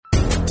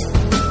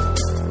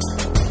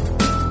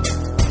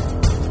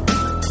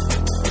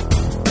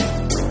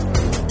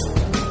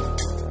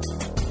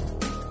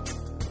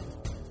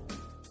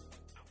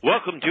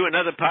Welcome to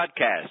another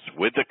podcast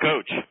with the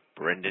coach,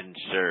 Brendan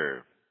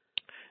Sir.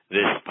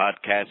 This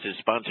podcast is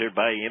sponsored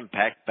by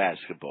Impact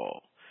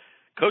Basketball.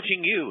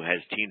 Coaching You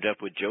has teamed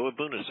up with Joe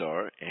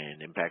Abunassar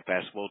and Impact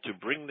Basketball to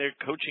bring their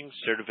coaching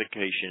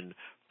certification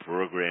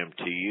program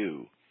to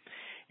you.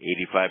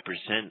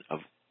 85% of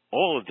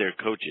all of their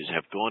coaches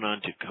have gone on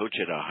to coach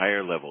at a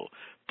higher level.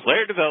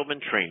 Player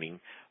development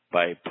training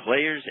by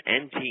players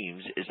and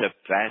teams is the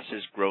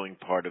fastest growing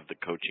part of the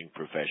coaching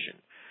profession.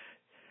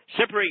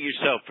 Separate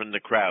yourself from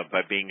the crowd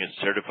by being a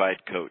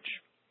certified coach.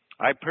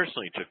 I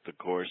personally took the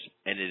course,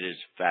 and it is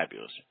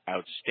fabulous.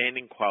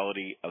 Outstanding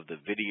quality of the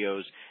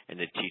videos and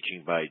the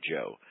teaching by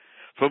Joe.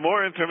 For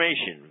more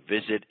information,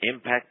 visit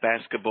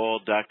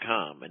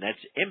impactbasketball.com, and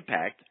that's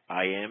Impact,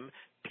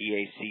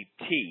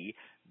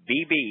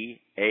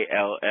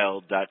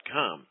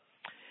 IMPACTBBALL.com.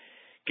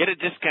 Get a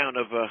discount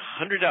of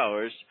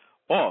 $100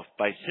 off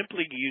by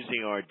simply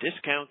using our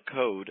discount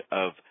code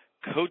of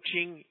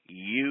Coaching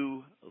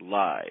You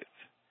Live.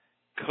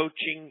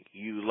 Coaching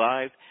You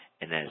Live,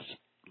 and that's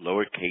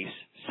lowercase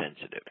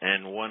sensitive.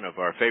 And one of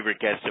our favorite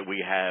guests that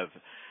we have,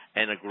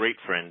 and a great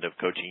friend of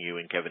Coaching You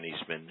and Kevin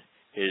Eastman,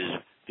 is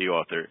the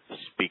author,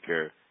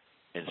 speaker,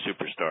 and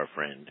superstar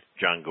friend,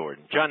 John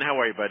Gordon. John, how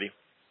are you, buddy?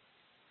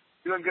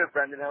 Doing good,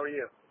 Brendan. How are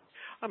you?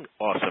 I'm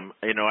awesome.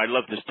 You know, I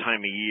love this time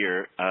of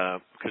year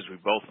because we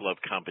both love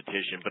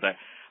competition, but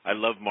I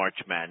love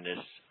March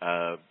Madness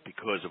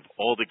because of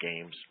all the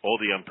games, all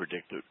the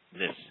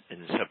unpredictableness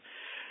and stuff.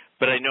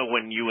 But I know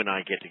when you and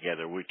I get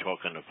together, we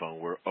talk on the phone,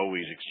 we're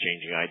always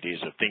exchanging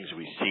ideas of things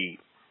we see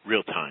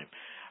real time.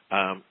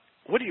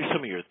 What are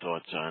some of your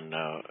thoughts on,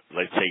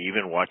 let's say,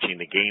 even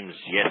watching the games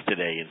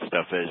yesterday and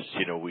stuff as,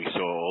 you know, we saw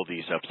all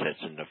these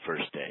upsets in the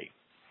first day?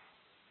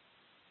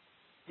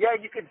 Yeah,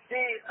 you could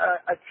see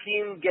a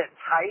team get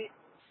tight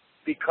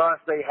because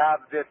they have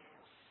this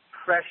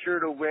pressure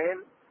to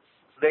win.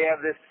 They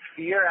have this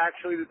fear,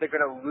 actually, that they're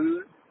going to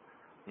lose.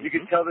 Mm-hmm. You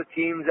can tell the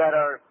teams that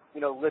are, you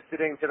know,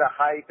 listening to the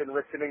hype and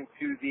listening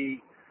to the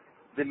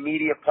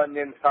media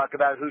pundits talk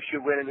about who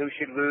should win and who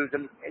should lose.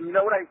 And you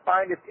know what I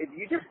find? If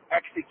you just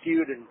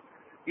execute and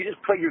you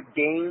just play your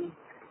game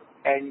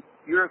and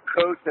you're a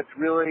coach that's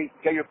really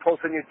got your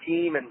pulse on your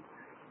team and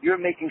you're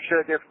making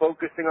sure that they're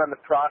focusing on the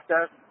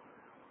process,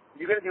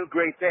 you're going to do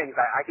great things.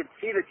 I can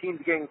see the teams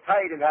getting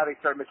tight and how they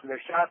start missing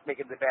their shots,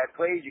 making the bad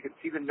plays. You can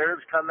see the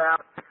nerves come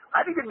out.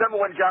 I think the number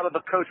one job of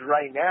a coach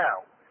right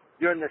now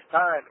during this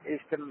time is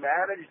to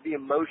manage the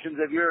emotions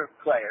of your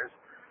players,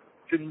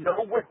 to know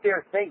what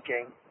they're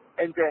thinking,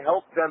 and to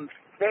help them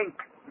think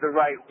the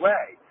right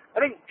way. I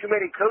think too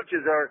many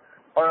coaches are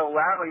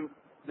allowing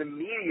the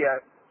media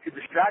to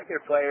distract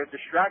their players,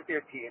 distract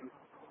their teams.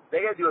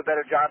 They got to do a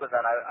better job of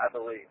that, I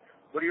believe.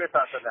 What are your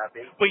thoughts on that,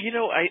 B? Well, you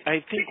know,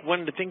 I think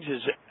one of the things is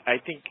I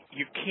think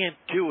you can't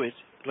do it.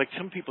 Like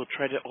some people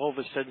try to all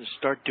of a sudden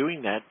start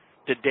doing that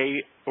the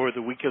day or the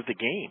week of the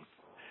game.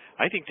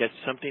 I think that's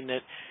something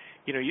that,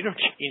 you know, you don't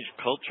change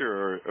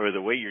culture or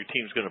the way your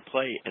team's going to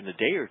play in a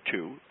day or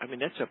two. I mean,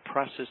 that's a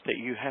process that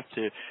you have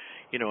to,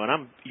 you know,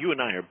 and you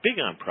and I are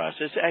big on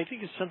process. I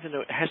think it's something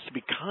that has to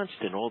be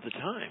constant all the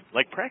time,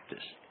 like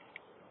practice.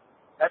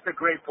 That's a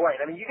great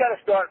point. I mean, you got to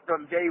start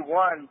from day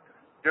one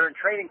during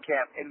training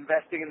camp,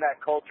 investing in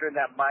that culture and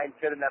that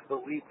mindset and that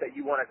belief that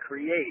you want to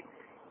create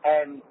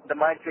and the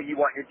mindset you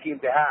want your team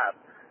to have.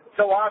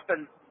 So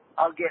often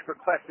I'll get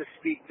requests to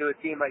speak to a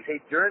team, like, say,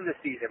 during the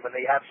season when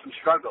they have some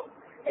struggles.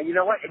 And you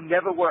know what? It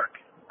never works.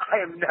 I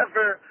am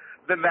never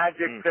the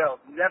magic pill,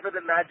 never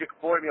the magic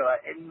formula.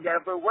 It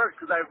never works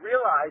because I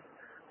realize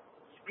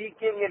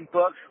speaking in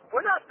books,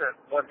 we're not the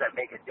ones that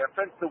make a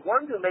difference. The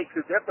one who makes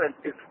a difference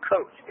is the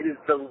coach. It is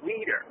the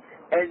leader.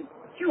 And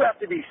you have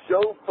to be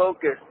so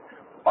focused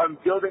on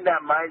building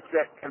that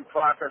mindset and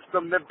process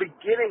from the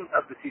beginning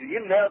of the season.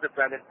 You nailed it,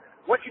 Brendan.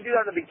 Once you do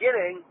that in the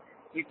beginning,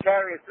 you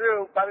carry it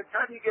through. By the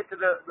time you get to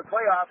the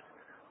playoffs,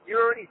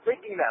 you're already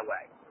thinking that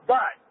way.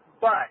 But,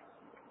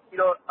 you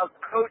know, a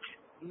coach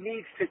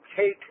needs to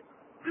take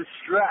the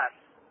stress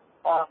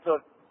off of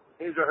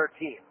his or her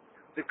team.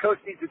 The coach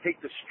needs to take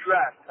the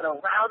stress and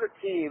allow the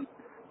team,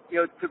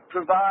 you know, to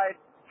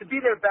be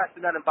their best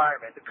in that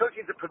environment. The coach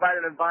needs to provide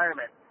an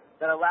environment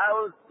that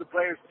allows the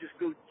players to just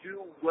go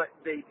do what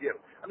they do.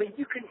 I mean,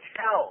 you can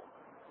tell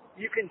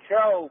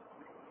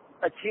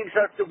a team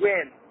starts to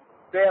win.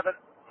 They have an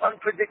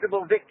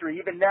unpredictable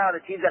victory. Even now, the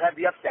teams that have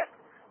the upset,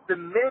 the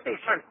minute they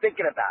start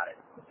thinking about it,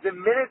 the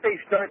minute they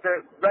start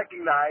to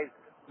recognize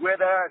where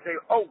they are and say,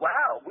 oh,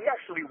 wow, we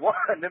actually won.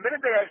 The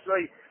minute they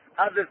actually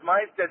have this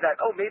mindset that,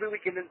 oh, maybe we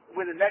can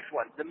win the next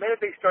one, the minute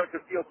they start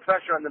to feel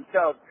pressure on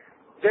themselves,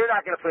 they're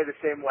not going to play the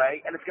same way,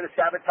 and it's going to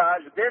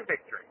sabotage their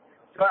victory.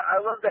 So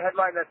I love the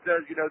headline that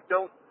says, you know,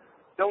 don't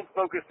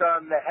focus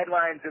on the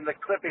headlines and the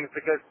clippings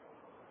because,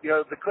 you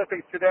know, the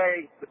clippings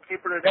today, the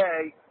paper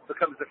today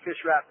becomes the fish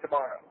wrap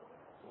tomorrow.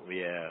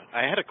 Yeah,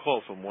 I had a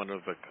call from one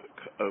of a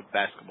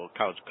basketball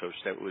college coach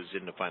that was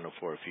in the Final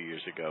Four a few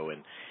years ago,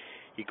 and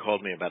he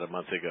called me about a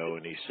month ago,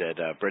 and he said,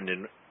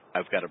 Brendan,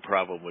 I've got a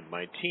problem with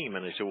my team.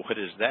 And I said, well, what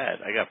is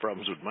that? I got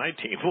problems with my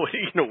team. What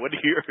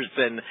are yours?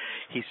 And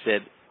he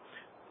said,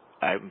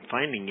 I'm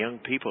finding young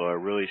people are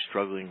really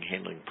struggling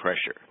handling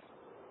pressure.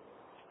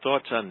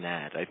 Thoughts on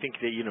that? I think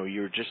that,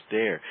 you're just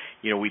there.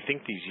 We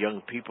think these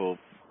young people,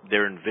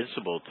 they're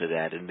invincible to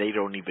that, and they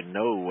don't even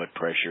know what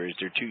pressure is.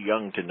 They're too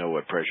young to know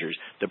what pressure is.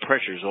 The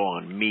pressure's all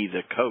on me,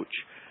 the coach.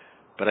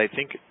 But I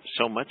think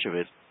so much of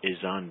it is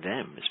on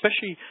them,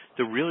 especially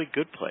the really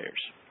good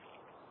players.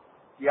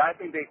 Yeah, I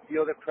think they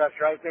feel the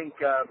pressure. I think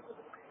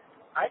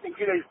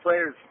today's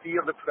players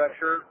feel the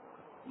pressure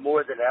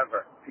more than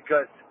ever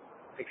because,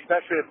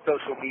 especially with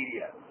social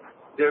media,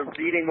 they're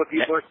reading what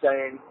people are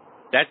saying.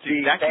 That's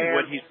exactly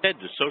what he said.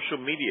 The social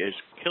media is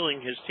killing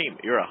his team.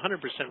 You're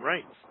 100%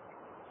 right.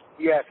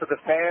 Yeah, so the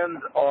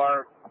fans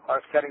are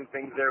setting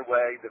things their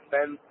way. The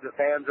fans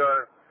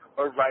are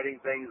writing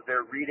things.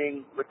 They're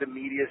reading what the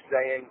media is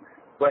saying,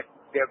 but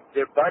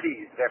their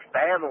buddies, their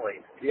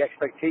families, the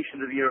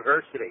expectations of the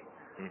university.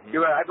 Mm-hmm.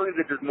 You're right. I believe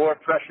that there's more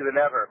pressure than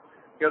ever.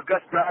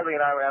 Gus Bradley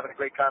and I were having a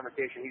great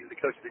conversation. He's the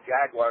coach of the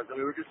Jaguars, and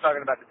we were just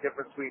talking about the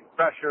difference between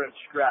pressure and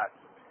stress.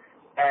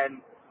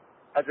 And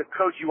as a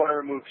coach, you want to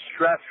remove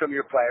stress from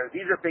your players.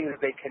 These are things that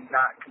they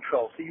cannot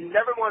control. So you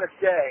never want to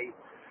say,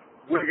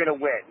 we're going to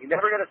win. You're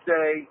never going to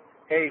say,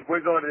 hey,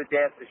 we're going to the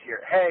dance this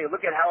year. Hey,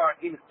 look at how our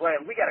team's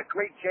playing. We got a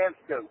great chance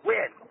to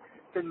win.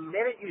 The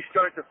minute you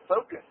start to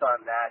focus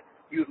on that,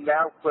 you've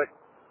now put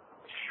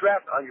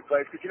stress on your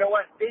players because you know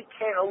what? They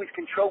can't always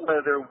control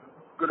whether they're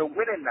going to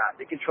win or not.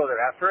 They control their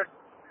effort,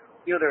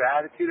 their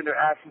attitude and their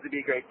actions to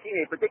be a great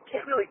teammate, but they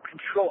can't really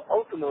control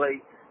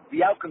ultimately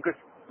the outcome because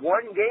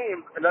one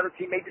game, another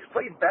team may just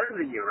play better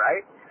than you,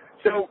 right?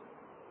 So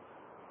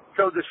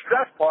the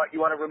stress part you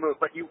want to remove,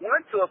 but you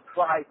want to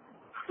apply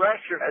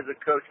pressure as a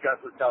coach,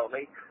 Gus was telling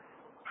me.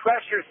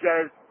 Pressure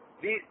says,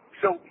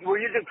 so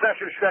we're using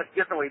pressure and stress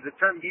differently. The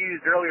term you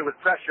used earlier with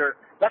pressure,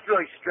 that's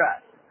really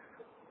stress.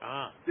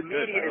 The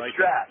media is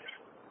stress.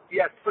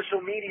 Yes,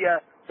 social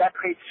media, that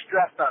creates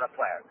stress on a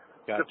player.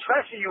 Gotcha. The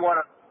pressure you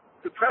want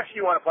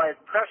to apply is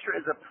pressure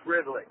is a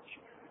privilege.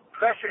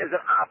 Pressure is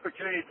an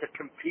opportunity to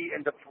compete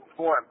and to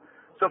perform.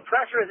 So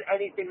pressure is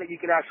anything that you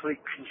can actually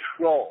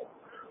control.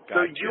 Gotcha. So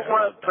you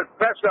want to put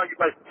pressure on your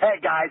players. Hey,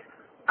 guys,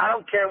 I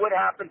don't care what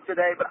happens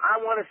today, but I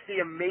want to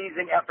see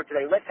amazing effort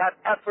today. Let's have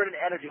effort and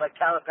energy, like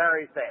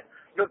Calipari said.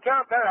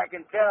 Calipari, I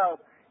can tell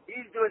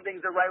he's doing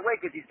things the right way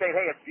because he's saying,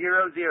 hey, it's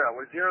 0-0.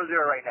 We're 0-0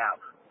 right now.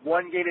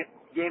 One game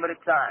at a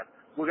time.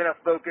 We're going to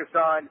focus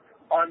on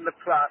the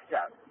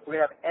process.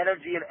 We're going to have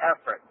energy and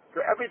effort. So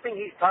everything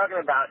he's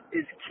talking about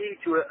is key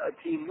to a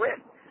team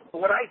win.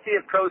 But when I see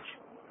a coach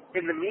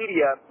in the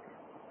media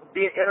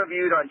being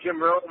interviewed on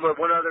Jim Rome or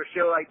one other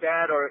show like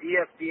that or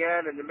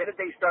ESPN, and the minute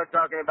they start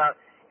talking about,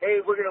 hey,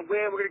 we're going to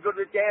win, we're going to go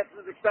to the dance,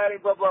 this is exciting,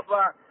 blah, blah,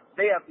 blah,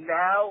 they have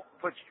now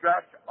put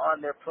stress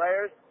on their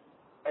players,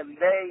 and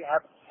they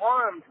have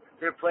harmed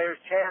their players'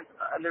 chance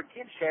and their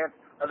team's chance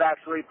of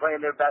actually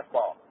playing their best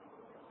ball.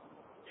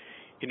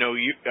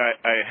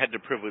 I had the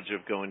privilege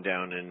of going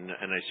down, and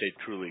I say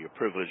truly a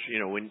privilege.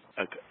 When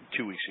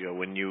 2 weeks ago,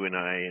 when you and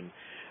I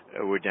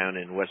were down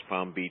in West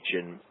Palm Beach,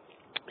 and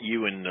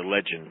you and the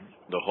legend,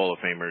 the Hall of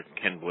Famer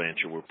Ken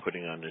Blanchard, were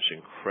putting on this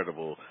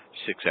incredible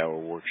 6-hour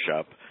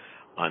workshop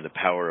on the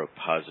power of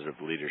positive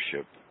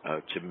leadership.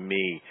 To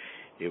me,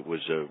 it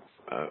was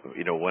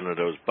one of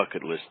those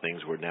bucket list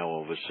things where now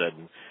all of a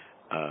sudden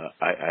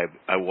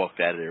I walked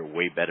out of there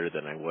way better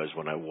than I was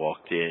when I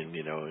walked in,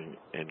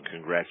 and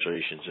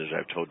congratulations, as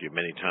I've told you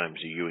many times,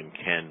 to you and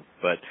Ken.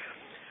 But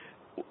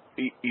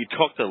you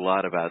talked a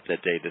lot about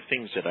that day. The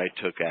things that I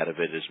took out of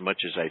it, as much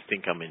as I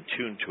think I'm in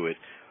tune to it,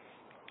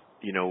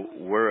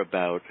 were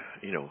about,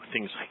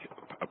 things like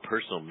a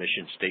personal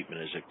mission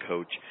statement as a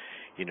coach,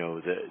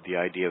 the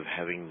idea of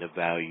having the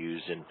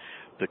values and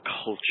the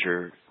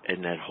culture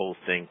and that whole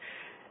thing.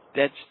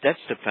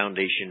 That's the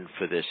foundation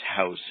for this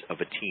house of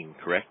a team,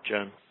 correct,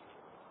 John?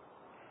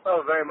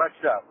 Oh, very much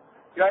so.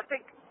 I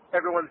think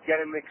everyone's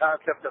getting the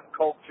concept of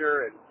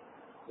culture and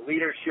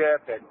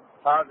leadership and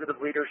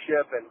positive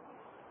leadership. And,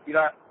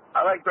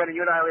 I like, Brendan,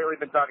 you and I lately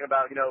have been talking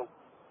about,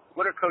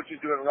 what are coaches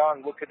doing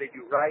wrong? What could they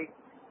do right?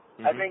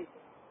 Mm-hmm. I think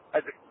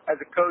as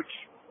a coach,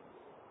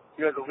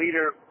 as a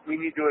leader, we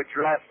need to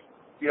address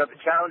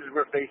the challenges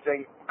we're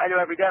facing. I know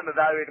every day I'm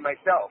evaluating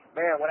myself.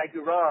 Man, what I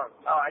do wrong,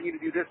 I need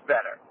to do this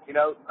better.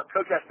 A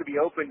coach has to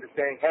be open to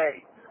saying,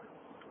 hey,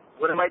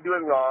 what am I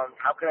doing wrong?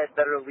 How can I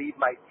better lead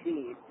my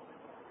team?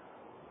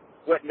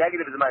 What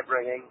negatives am I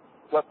bringing?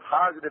 What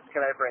positives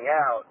can I bring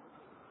out?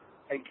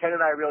 And Ken and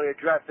I really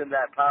address in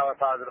that power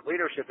of positive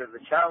leadership is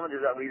the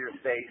challenges that leaders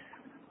face,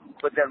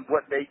 but then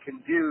what they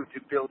can do to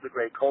build a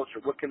great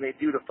culture. What can they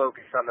do to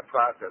focus on the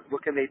process?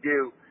 What can they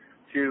do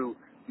to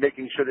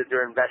making sure that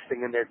they're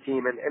investing in their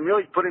team and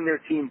really putting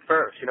their team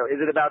first? Is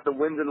it about the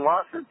wins and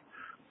losses,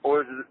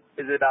 or is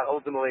it about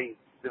ultimately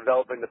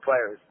developing the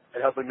players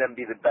and helping them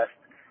be the best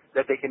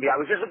that they can be? I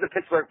was just with the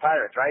Pittsburgh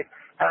Pirates, right?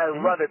 And I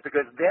love it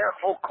because their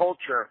whole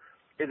culture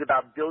is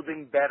about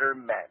building better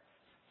men.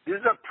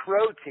 This is a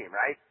pro team,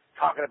 right?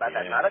 Talking about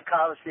that, not a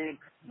college team,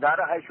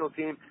 not a high school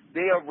team.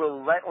 They are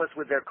relentless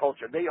with their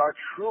culture. They are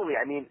truly,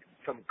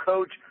 from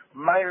coach,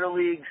 minor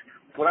leagues.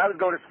 When I was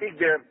going to speak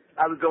there,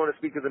 I was going to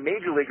speak to the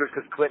major leaguers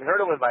because Clint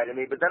Hurdle invited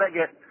me, but then I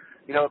get,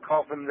 a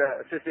call from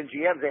the assistant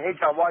GM saying, hey,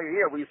 John, while you're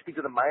here, will you speak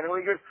to the minor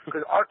leaguers?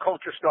 Because our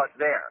culture starts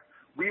there.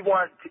 We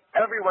want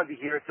everyone to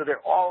hear it so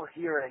they're all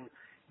hearing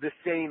the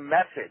same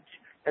message.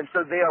 And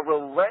so they are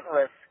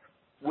relentless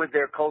with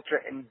their culture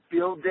and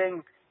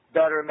building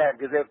better men.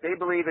 Because if they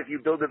believe if you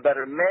build a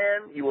better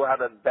man, you will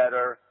have a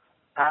better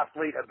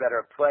athlete, a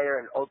better player,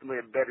 and ultimately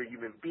a better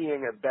human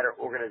being, a better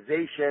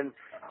organization.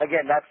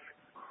 Again,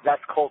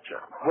 that's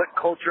culture. What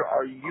culture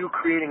are you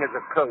creating as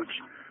a coach?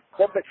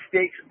 What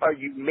mistakes are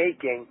you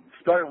making?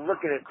 Start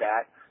looking at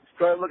that.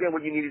 Start looking at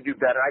what you need to do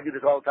better. I do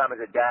this all the time as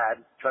a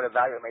dad, trying to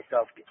evaluate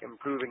myself,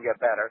 improve and get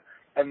better.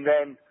 And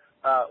then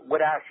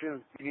what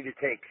actions do you need to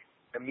take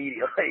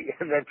immediately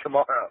and then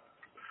tomorrow?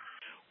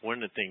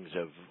 One of the things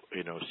of,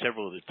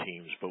 several of the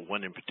teams, but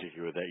one in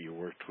particular that you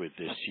worked with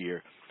this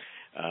year,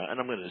 and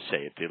I'm going to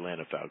say it, the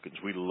Atlanta Falcons,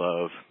 we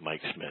love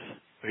Mike Smith.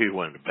 He's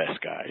one of the best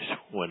guys,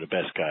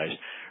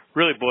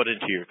 Really bought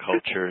into your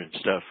culture and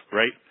stuff,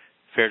 right?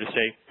 Fair to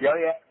say? Yeah,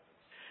 yeah.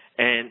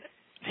 And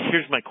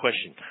here's my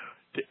question.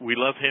 We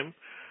love him.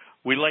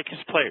 We like his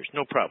players.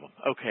 No problem.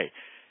 Okay.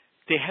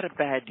 They had a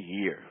bad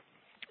year.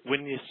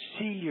 When you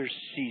see your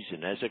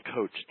season as a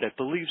coach that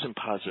believes in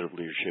positive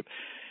leadership,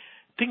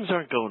 things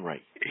aren't going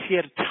right. He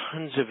had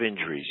tons of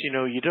injuries.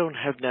 You don't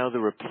have now the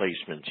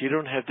replacements. You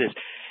don't have this.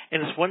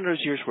 And it's one of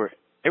those years where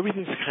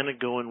everything's kind of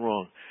going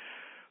wrong.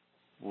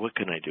 What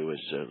can I do as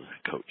a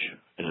coach,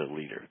 as a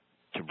leader,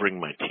 to bring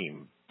my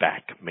team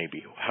back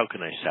maybe? How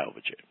can I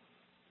salvage it?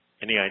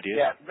 Any ideas?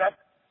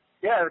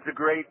 Yeah, it's a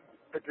great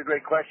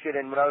question.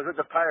 And when I was with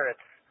the Pirates,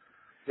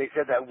 they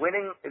said that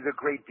winning is a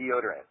great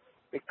deodorant.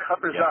 It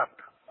covers up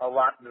a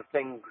lot of the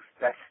things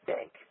that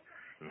stink.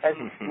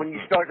 And when you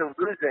start to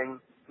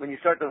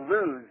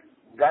lose,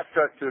 that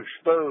starts to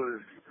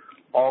expose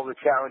all the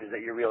challenges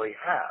that you really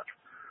have.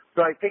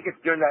 So I think it's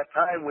during that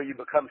time where you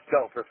become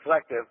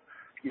self-reflective.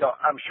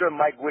 I'm sure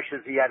Mike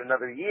wishes he had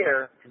another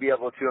year to be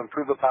able to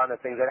improve upon the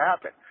things that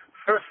happened.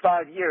 First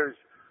 5 years,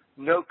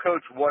 no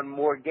coach won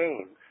more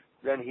games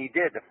than he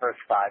did the first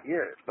 5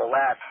 years. The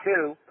last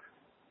 2,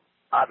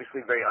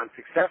 obviously very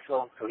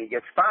unsuccessful, so he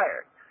gets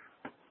fired.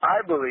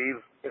 I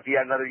believe if he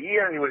had another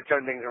year, he would have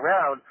turned things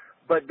around.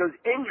 But those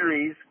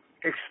injuries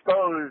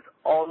exposed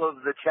all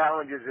of the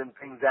challenges and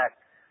things that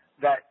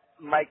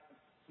Mike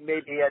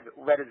maybe had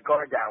let his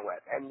guard down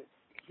with. And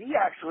he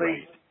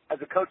actually, as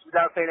a coach, was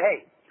out saying,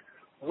 hey,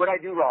 what I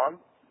do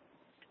wrong,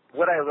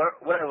 what I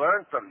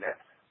learned from this.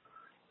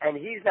 And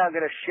he's now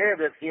going to share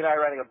this. He and I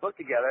are writing a book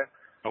together.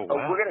 Oh,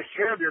 wow. We're going to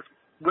share this.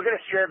 We're going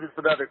to share this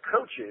with other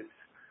coaches,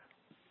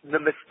 the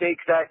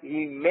mistakes that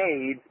he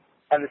made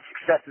and the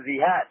successes he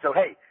had. So,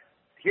 hey,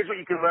 here's what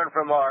you can learn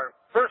from our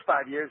first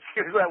 5 years.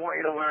 Here's what I want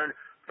you to learn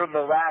from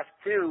the last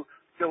 2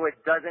 so it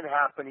doesn't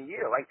happen to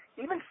you. Like,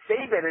 even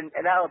Saban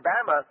in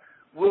Alabama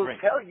will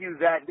tell you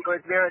that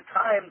there are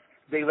times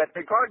they let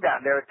their guard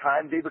down. There are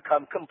times they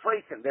become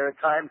complacent. There are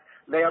times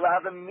they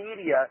allow the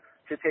media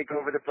to take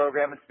over the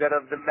program instead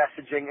of the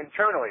messaging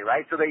internally,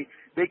 right? So they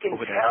can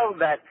tell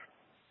that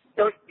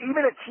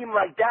even a team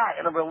like that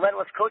and a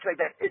relentless coach like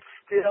that, it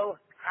still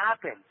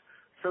happens.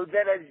 So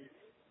then as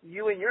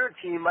you and your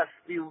team must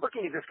be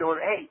looking at this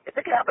going, hey, if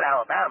it can happen to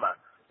Alabama,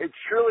 it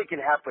surely can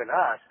happen to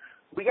us.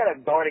 We got to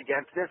guard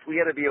against this. We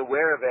got to be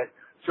aware of it.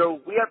 So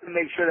we have to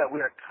make sure that we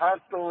are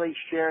constantly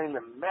sharing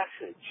the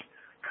message,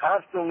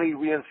 constantly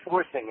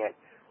reinforcing it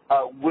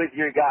with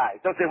your guys.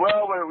 Don't say,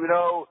 well, we're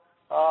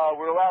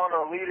allowing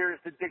our leaders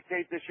to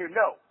dictate this year.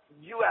 No,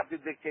 you have to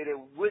dictate it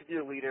with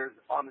your leaders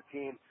on the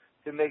team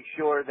to make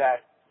sure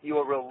that you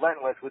are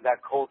relentless with that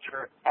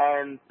culture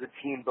and the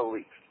team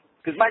belief.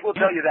 Because Mike will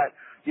tell you that,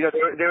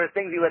 there are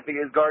things he let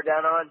his guard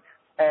down on,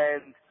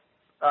 and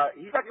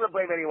he's not going to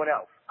blame anyone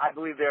else. I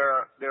believe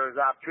there is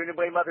opportunity to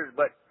blame others,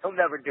 but he'll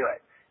never do it.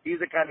 He's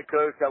the kind of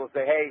coach that will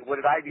say, hey, what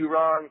did I do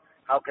wrong?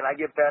 How can I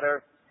get better?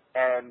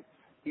 And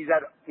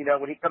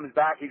when he comes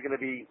back, he's going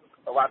to be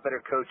a lot better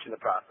coach in the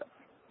process.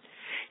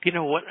 You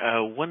know what?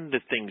 One of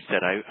the things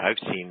that I've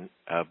seen,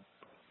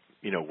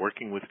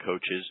 working with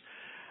coaches,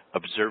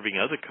 observing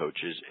other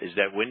coaches, is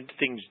that when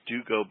things do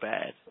go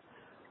bad,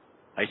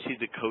 I see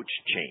the coach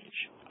change.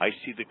 I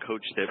see the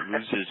coach that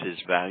loses his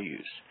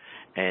values,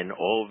 and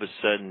all of a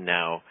sudden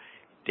now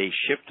they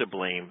shift the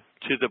blame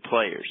to the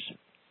players.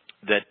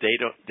 That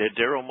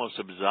they're almost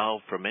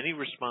absolved from any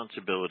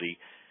responsibility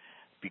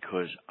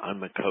because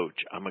I'm a coach.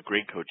 I'm a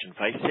great coach. And if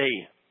I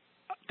say,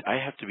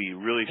 I have to be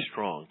really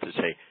strong to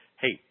say,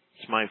 hey,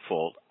 it's my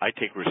fault. I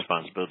take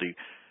responsibility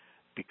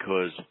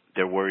because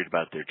they're worried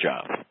about their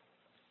job.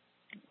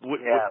 What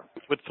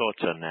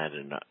thoughts on that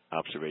and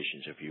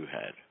observations have you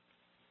had?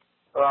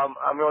 Well,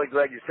 I'm really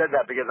glad you said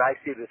that because I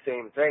see the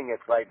same thing.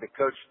 It's like the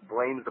coach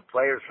blames the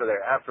players for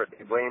their effort.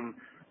 They blame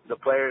the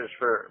players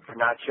for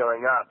not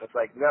showing up. It's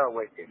like, no,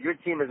 wait, if your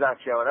team is not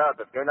showing up,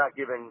 if they're not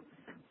giving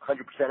 100%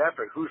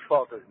 effort, whose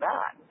fault is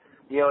that?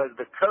 As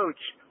the coach,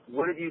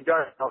 what have you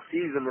done all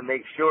season to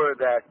make sure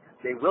that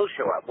they will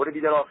show up? What have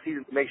you done all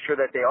season to make sure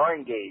that they are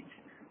engaged,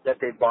 that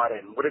they bought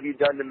in? What have you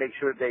done to make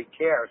sure that they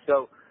care?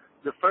 So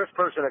the first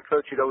person a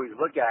coach should always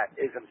look at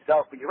is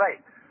himself. But you're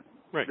right.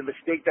 Right. The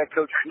mistake that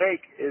coaches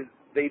make is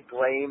they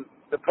blame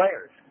the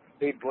players.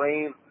 They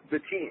blame the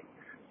team.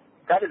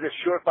 That is a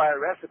surefire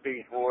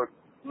recipe for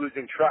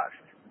losing trust,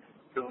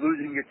 for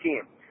losing your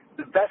team.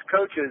 The best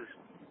coaches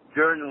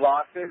during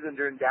losses and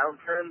during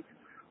downturns,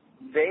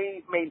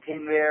 they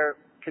maintain their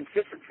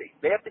consistency.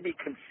 They have to be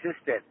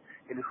consistent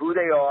in who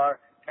they are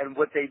and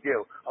what they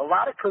do. A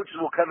lot of coaches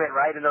will come in,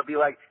 right, and they'll be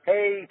like,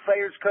 hey,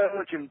 players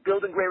coach and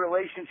building great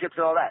relationships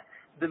and all that.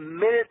 The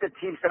minute the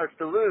team starts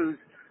to lose,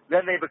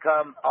 then they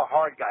become a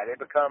hard guy. They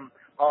become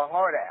a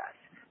hard ass,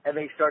 and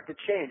they start to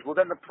change. Well,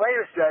 then the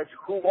player says,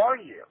 who are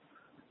you?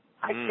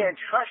 I can't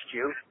trust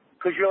you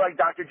because you're like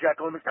Dr.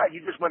 Jekyll and Mr. Hyde.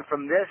 You just went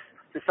from this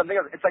to something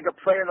else. It's like a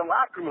player in the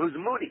locker room who's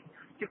moody.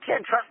 You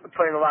can't trust the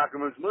player in the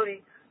locker room who's moody.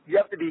 You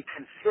have to be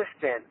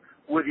consistent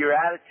with your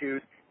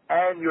attitude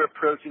and your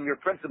approach and your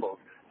principles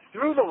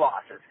through the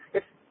losses.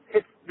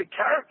 It's the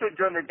character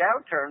during the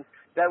downturns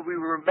that we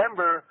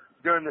remember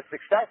during the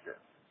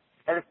successes.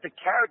 And it's the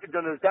character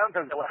during those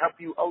downturns that will help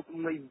you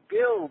ultimately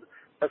build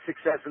a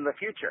success in the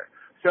future.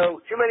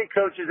 So too many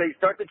coaches, they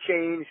start to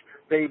change.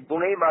 They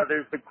blame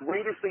others. The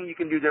greatest thing you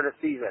can do during a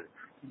season,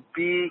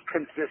 be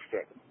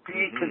consistent.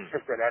 Be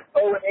consistent. At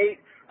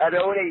 0-8,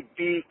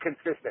 be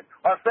consistent.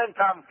 Our friend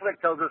Tom Flick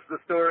tells us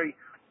the story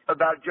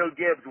about Joe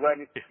Gibbs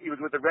when he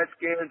was with the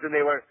Redskins and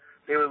they were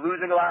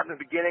losing a lot in the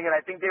beginning, and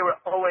I think they were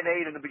 0-8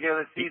 in the beginning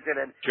of the season.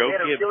 And Joe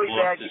Gibbs really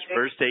lost his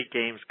first 8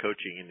 games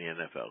coaching in the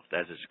NFL.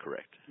 That is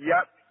correct.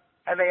 Yep.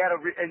 And they had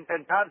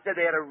and Tom said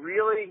they had a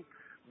really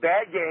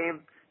bad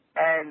game,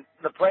 and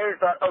the players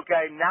thought,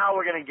 okay, now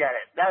we're going to get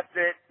it. That's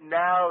it.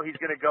 Now he's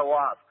going to go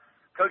off.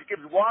 Coach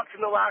Gibbs walks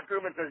in the locker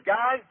room and says,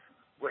 guys,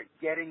 we're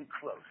getting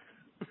close.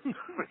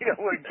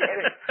 We're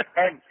getting,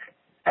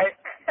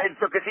 and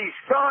so because he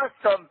saw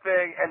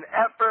something, an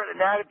effort, an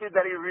attitude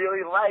that he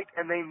really liked,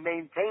 and they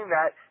maintain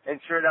that,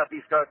 and sure enough, he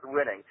starts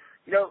winning.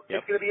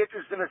 It's going to be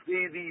interesting to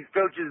see these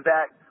coaches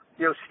that,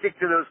 stick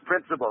to those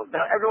principles.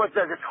 Now, everyone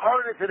says it's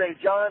harder today,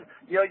 John.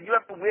 You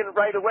have to win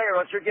right away or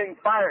else you're getting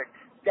fired.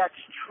 That's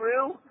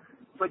true,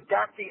 but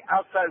that's the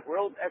outside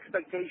world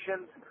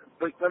expectations.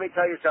 But let me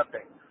tell you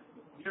something.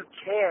 You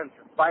can't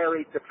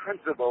violate the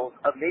principles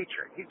of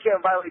nature. You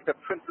can't violate the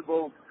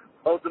principles,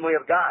 ultimately,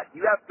 of God.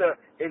 You have to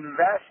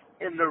invest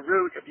in the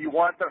root if you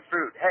want the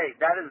fruit. Hey,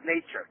 that is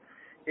nature.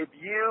 If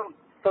you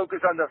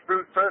focus on the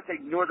fruit first,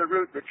 ignore the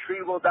root, the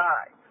tree will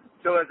die.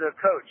 So as a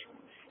coach,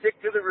 stick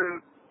to the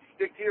root,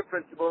 stick to your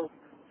principles,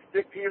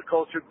 stick to your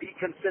culture, be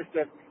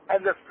consistent,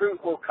 and the fruit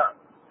will come.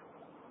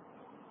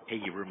 Hey,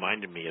 you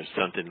reminded me of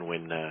something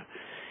when, I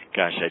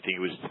think it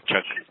was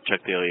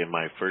Chuck Daly in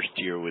my first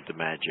year with the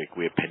Magic.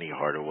 We had Penny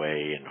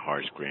Hardaway and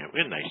Horace Grant. We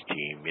had a nice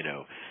team,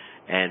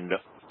 and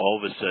all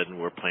of a sudden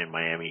we're playing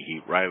Miami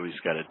Heat. Riley's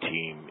got a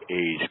team.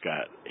 He's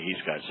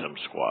got some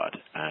squad.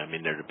 I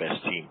mean, they're the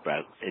best team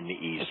in the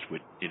East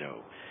with,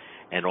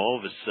 And all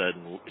of a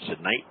sudden, it's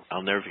a night,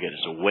 I'll never forget,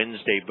 it's a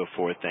Wednesday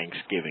before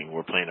Thanksgiving.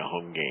 We're playing a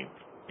home game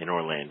in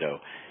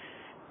Orlando,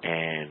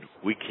 and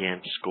we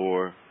can't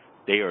score.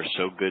 They are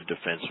so good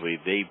defensively.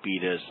 They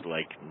beat us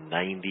like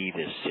 90-66.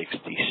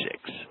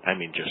 I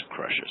mean, just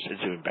crush us.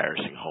 It's an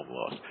embarrassing home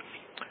loss.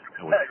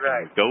 And we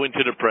go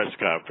into the press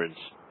conference,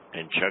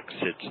 and Chuck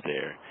sits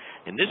there.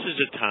 And this is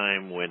a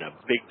time when a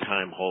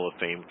big-time Hall of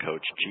Fame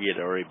coach, he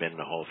had already been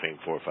in the Hall of Fame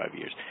 4 or 5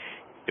 years.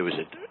 It was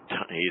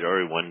he'd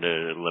already won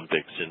the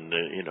Olympics and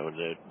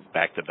the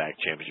back-to-back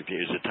championship.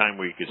 It was a time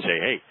where you could say,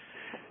 hey,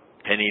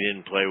 Penny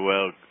didn't play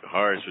well,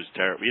 Horace was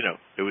terrible.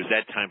 It was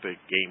that type of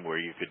game where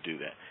you could do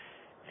that.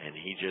 And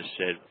he just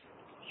said,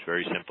 it's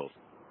very simple.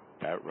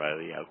 Pat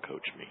Riley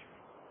outcoached me.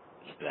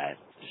 It's that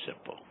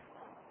simple.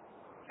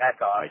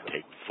 That's awesome. I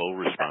take full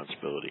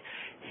responsibility.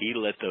 He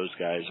let those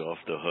guys off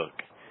the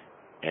hook.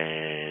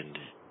 And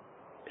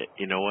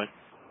you know what?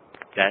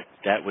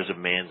 That was a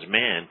man's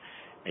man.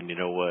 And you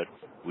know what?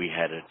 We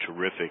had a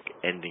terrific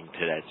ending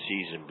to that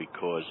season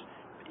because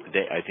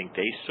I think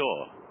they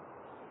saw,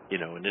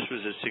 and this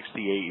was a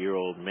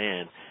 68-year-old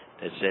man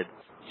that said,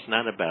 it's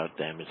not about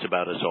them, it's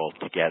about us all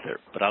together,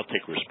 but I'll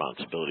take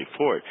responsibility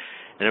for it.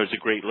 And it was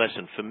a great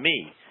lesson for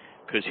me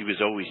because he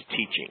was always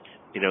teaching,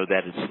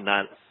 that it's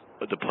not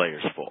the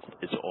players' fault,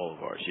 it's all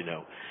of ours,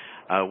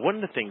 One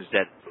of the things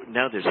that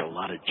now there's a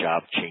lot of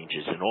job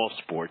changes in all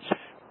sports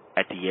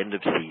at the end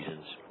of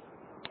seasons.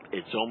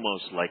 It's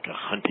almost like a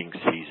hunting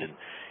season.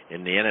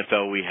 In the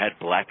NFL, we had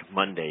Black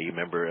Monday. You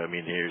remember? I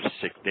mean,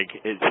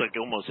 it's like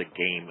almost a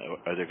game.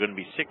 Are there going to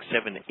be 6,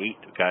 7, 8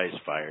 guys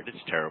fired?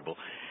 It's terrible.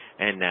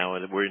 And now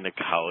we're in the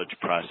college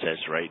process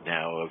right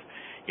now of,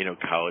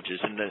 colleges.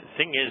 And the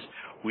thing is,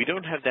 we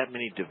don't have that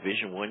many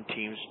Division I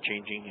teams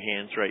changing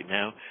hands right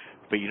now.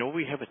 But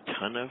we have a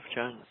ton of,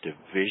 John?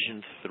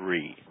 Division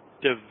III.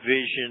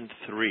 Division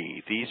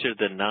III. These are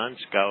the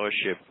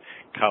non-scholarship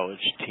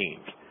college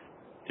teams.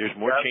 There's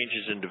more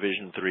changes in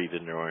Division III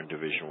than there are in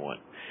Division I.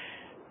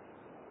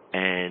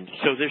 And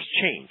so there's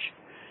change.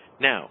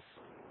 Now,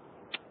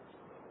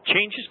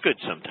 change is good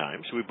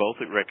sometimes. We both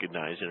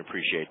recognize and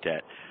appreciate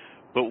that.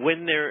 But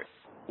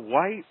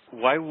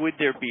why would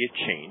there be a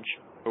change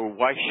or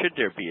why should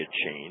there be a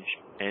change?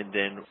 And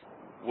then,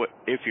 what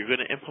if you're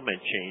going to implement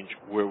change?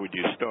 Where would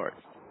you start?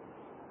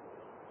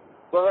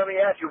 Well, let me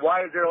ask you,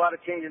 why is there a lot of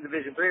change in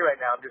Division III right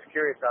now? I'm just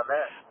curious on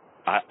that.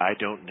 I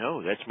don't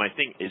know. That's my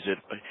thing. Is it?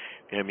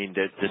 I mean,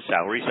 the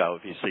salaries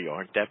obviously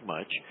aren't that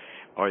much.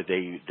 Are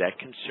they that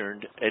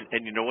concerned?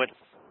 And you know what?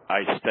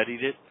 I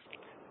studied it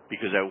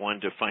because I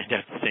wanted to find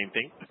out the same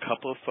thing. A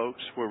couple of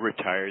folks were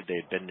retired. They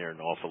had been there an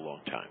awful long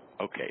time.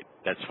 Okay,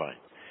 that's fine.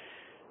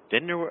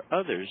 Then there were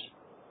others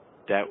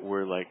that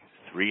were like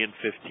 3 and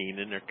 15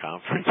 in their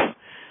conference,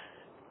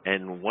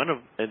 and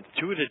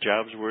two of the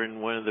jobs were in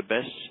one of the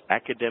best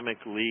academic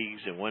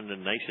leagues and one of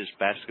the nicest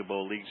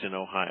basketball leagues in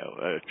Ohio,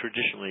 a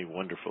traditionally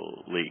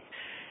wonderful league.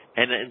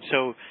 And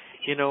so,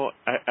 you know,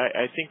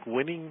 I think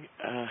winning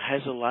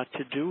has a lot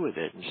to do with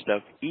it and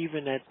stuff,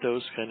 even at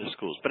those kind of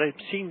schools. But I've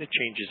seen the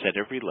changes at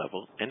every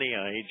level,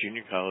 NAIA,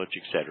 junior college,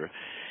 etc.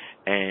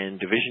 And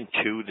Division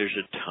II, there's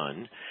a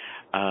ton.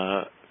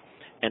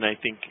 And I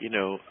think, you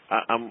know,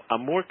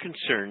 I'm more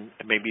concerned,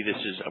 maybe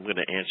I'm going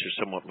to answer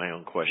somewhat my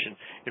own question,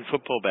 in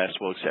football,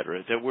 basketball, et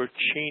cetera, that we're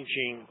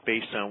changing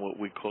based on what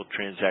we call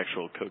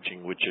transactional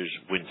coaching, which is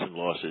wins and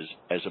losses,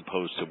 as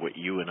opposed to what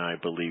you and I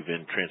believe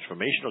in,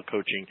 transformational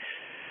coaching,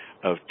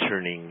 of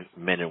turning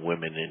men and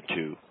women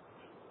into,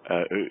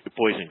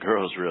 boys and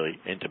girls really,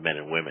 into men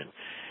and women,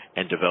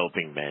 and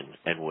developing men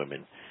and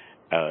women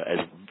as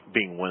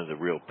being one of the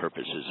real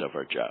purposes of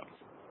our job.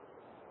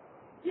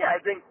 Yeah,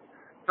 I think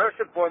first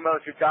and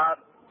foremost, your job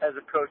as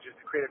a coach is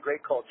to create a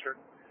great culture.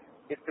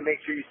 It's to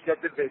make sure you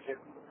set the vision,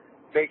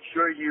 make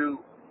sure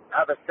you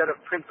have a set of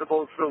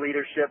principles for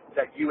leadership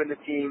that you and the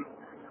team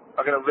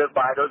are going to live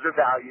by. Those are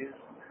values.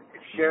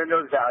 It's sharing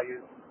those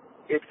values.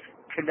 It's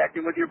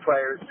connecting with your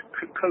players,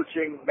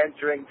 coaching,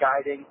 mentoring,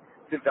 guiding,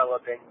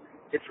 developing.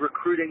 It's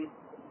recruiting,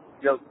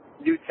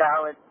 new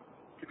talent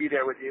to be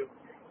there with you.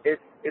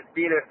 It's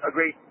being a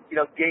great,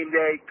 game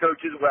day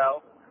coach as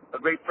well, a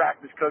great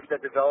practice coach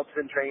that develops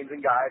and trains and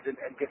guides and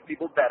gets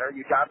people better.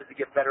 Your job is to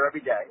get better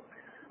every day.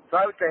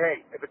 So I would say,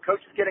 hey, if a coach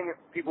is getting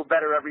people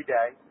better every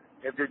day,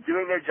 if they're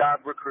doing their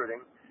job recruiting,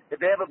 if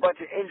they have a bunch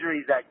of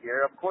injuries that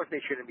year, of course they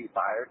shouldn't be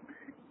fired.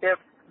 If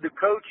the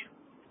coach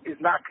is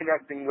not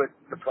connecting with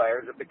the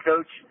players, if the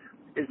coach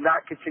is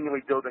not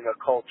continually building a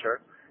culture,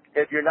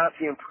 if you're not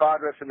seeing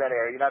progress in that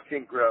area, you're not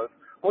seeing growth,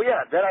 well,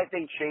 yeah, then I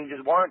think change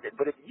is warranted.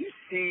 But if you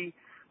see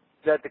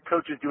that the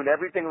coach is doing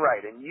everything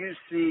right and you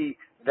see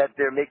that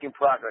they're making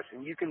progress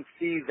and you can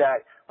see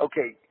that,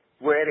 okay,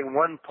 we're adding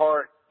one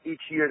part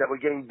each year, that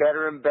we're getting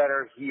better and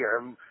better here,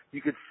 and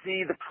you could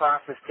see the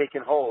process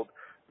taking hold,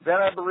 then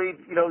I believe,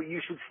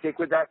 you should stick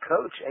with that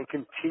coach and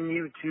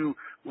continue to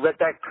let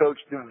that coach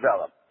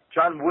develop.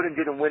 John Wooden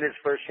didn't win his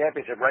first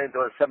championship right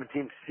until his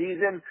 17th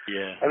season.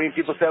 Yeah. I mean,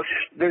 people say,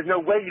 there's no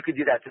way you could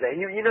do that today. And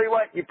you know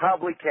what? You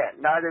probably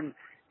can't. Not in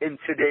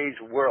today's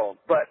world.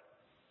 But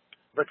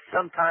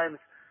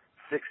sometimes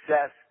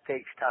success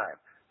takes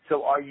time.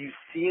 So are you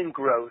seeing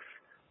growth?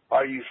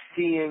 Are you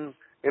seeing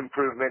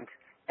improvement?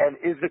 And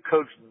is the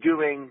coach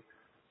doing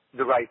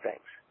the right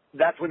things?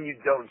 That's when you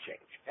don't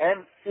change.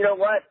 And you know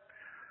what?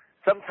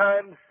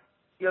 Sometimes,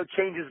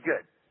 change is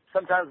good.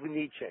 Sometimes we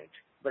need change.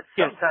 But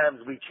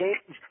sometimes we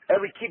change, and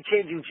we keep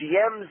changing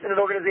GMs in an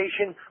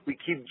organization. We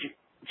keep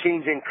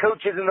changing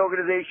coaches in an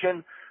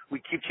organization. We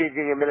keep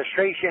changing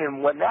administration.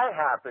 And when that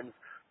happens,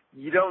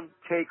 you don't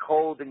take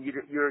hold, and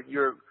your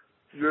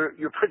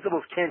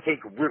principles can't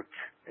take root.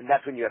 And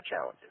that's when you have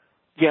challenges.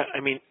 Yeah,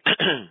 I mean,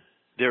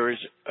 there is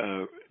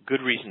a good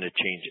reason to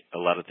change a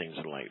lot of things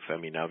in life. I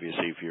mean,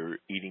 obviously, if you're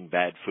eating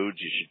bad foods,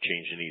 you should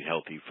change and eat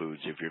healthy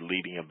foods. If you're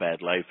leading a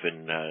bad life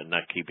and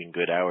not keeping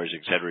good hours,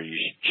 et cetera, you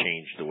should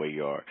change the way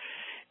you are.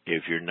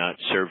 If you're not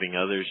serving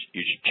others,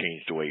 you should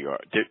change the way you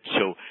are.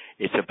 So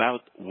it's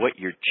about what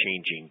you're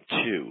changing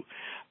to.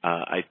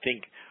 I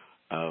think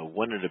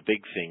one of the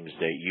big things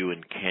that you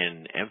and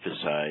Ken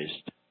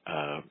emphasized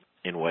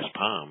in West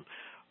Palm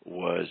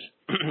was,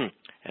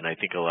 and I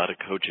think a lot of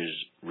coaches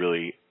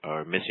really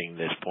are missing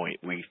this point,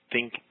 we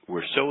think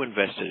we're so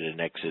invested in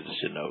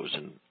X's and O's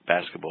and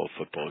basketball,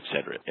 football, et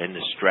cetera, and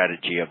the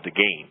strategy of the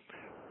game.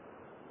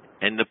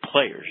 And the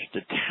players,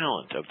 the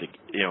talent of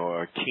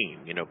our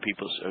team.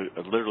 People,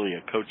 literally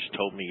a coach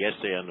told me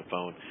yesterday on the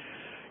phone,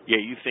 yeah,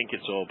 you think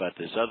it's all about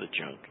this other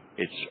junk.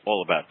 It's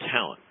all about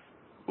talent.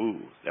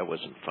 Ooh, that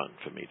wasn't fun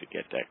for me to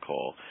get that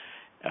call,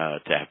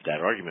 to have that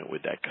argument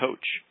with that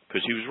coach,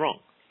 because he was wrong.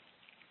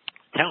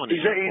 Talent is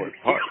an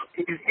important part.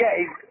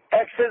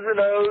 X's and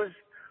O's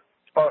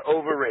are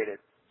overrated.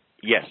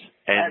 Yes.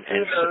 X's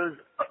and O's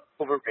are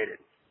overrated.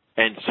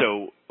 And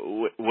so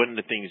one of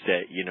the things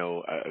that,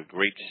 a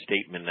great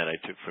statement that I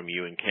took from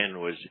you and Ken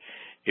was,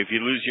 if you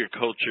lose your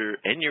culture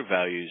and your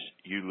values,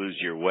 you lose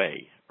your way,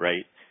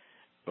 right?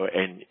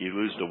 And you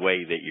lose the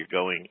way that you're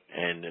going,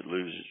 and it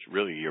loses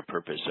really your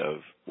purpose of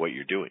what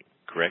you're doing,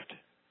 correct?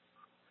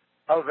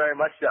 Oh, very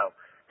much so.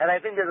 And I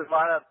think there's a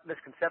lot of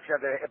misconception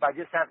out there. If I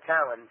just have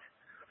talent,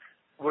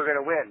 we're going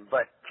to win.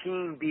 But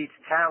team beats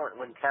talent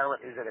when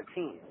talent isn't a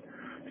team.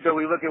 So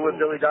we look at what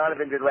Billy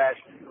Donovan did last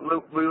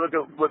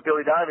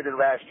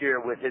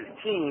year with his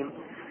team,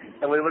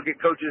 and we look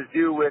at coaches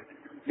do with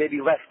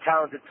maybe less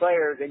talented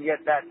players, and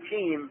yet that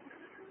team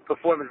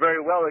performs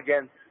very well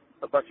against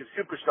a bunch of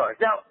superstars.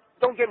 Now,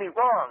 don't get me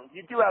wrong,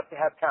 you do have to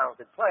have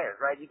talented players,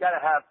 right? You got to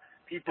have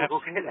people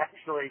who can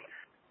actually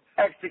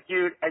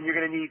execute, and you're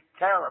going to need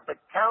talent. But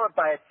talent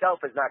by itself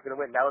is not going to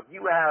win. Now, if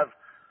you have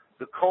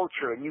the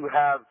culture and you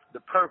have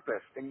the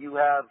purpose and you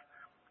have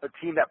a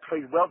team that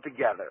plays well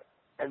together,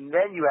 and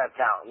then you have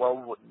talent,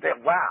 well,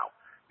 then, wow,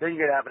 then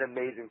you're going to have an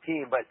amazing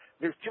team. But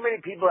there's too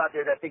many people out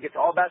there that think it's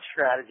all about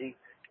strategy.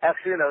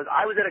 Actually,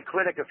 I was at a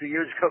clinic a few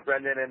years ago,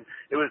 Brendan, and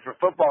it was for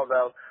football,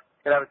 though,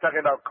 and I was talking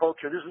about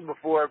culture. This was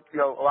before,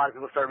 a lot of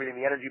people started reading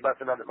The Energy Bus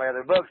and my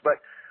other books, but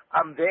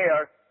I'm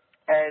there,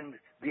 and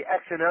the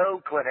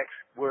X&O clinics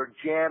were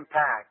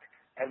jam-packed,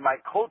 and my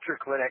culture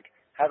clinic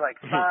had like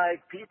 5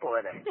 people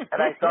in it.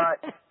 And I thought,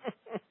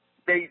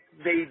 they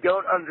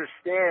don't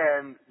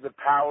understand the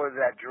power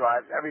that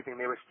drives everything.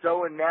 They were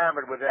so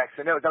enamored with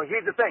X&Os. Now,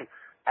 here's the thing.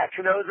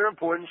 X&Os are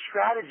important.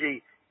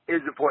 Strategy is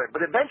important.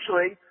 But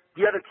eventually,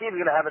 the other team is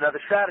going to have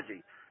another strategy.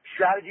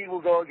 Strategy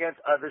will go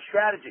against other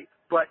strategy.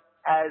 But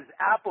as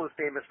Apple is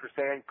famous for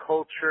saying,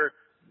 culture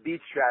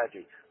beats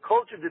strategy.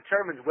 Culture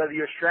determines whether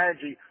your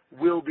strategy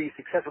will be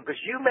successful,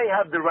 because you may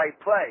have the right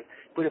play,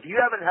 but if you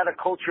haven't had a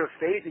culture of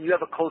faith and you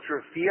have a culture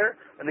of fear,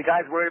 and the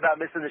guy's worried about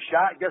missing the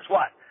shot, guess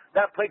what?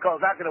 That play call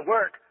is not going to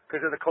work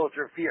because of the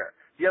culture of fear.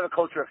 If you have a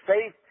culture of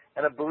faith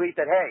and a belief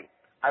that, hey,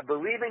 I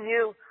believe in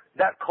you,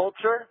 that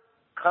culture,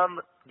 come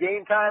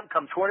game time,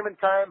 come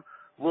tournament time,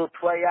 will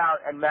play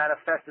out and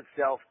manifest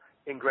itself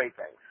in great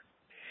things.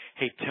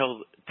 Hey,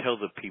 tell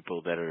the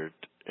people that are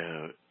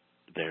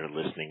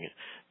listening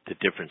the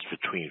difference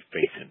between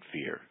faith and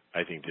fear.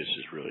 I think this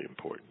is really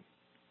important.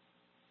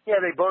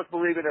 Yeah, they both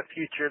believe in a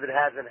future that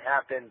hasn't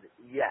happened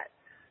yet.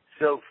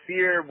 So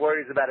fear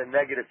worries about a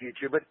negative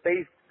future, but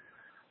faith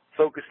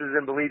focuses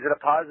and believes in a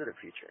positive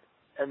future.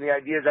 And the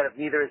idea is that if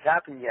neither has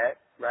happened yet,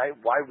 right,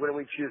 why wouldn't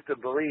we choose to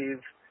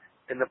believe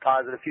in the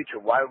positive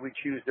future? Why would we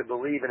choose to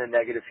believe in a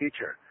negative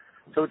future?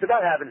 So it's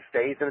about having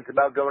faith, and it's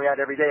about going out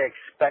every day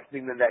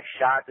expecting the next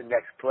shot, the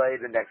next play,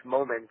 the next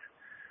moment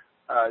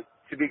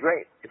to be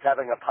great. It's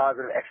having a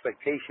positive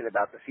expectation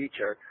about the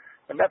future,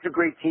 and that's what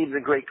great teams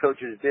and great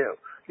coaches do.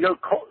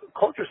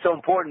 Culture is so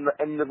important,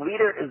 and the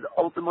leader is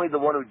ultimately the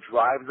one who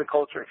drives the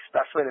culture,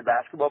 especially in a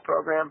basketball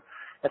program.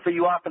 And so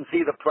you often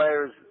see the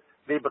players,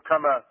 they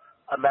become a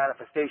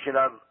manifestation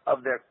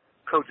of their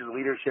coach's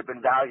leadership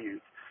and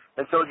values.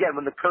 And so, again,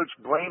 when the coach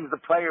blames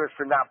the players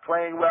for not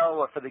playing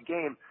well or for the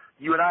game,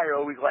 you and I are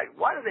always like,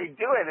 what are they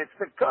doing? It's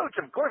the coach.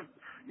 Of course,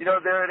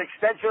 they're an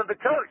extension of the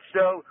coach.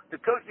 So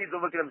the coach needs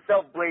to look at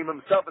himself, blame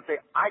himself, and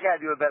say, I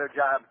got to do a better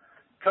job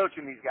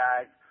coaching these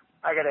guys.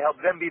 I got to help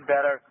them be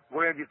better.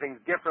 We're going to do things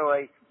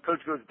differently.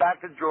 Coach goes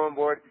back to the drawing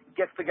board,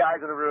 gets the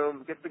guys in the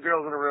room, gets the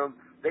girls in the room.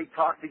 They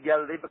talk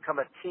together. They become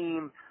a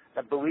team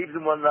that believes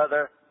in one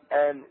another.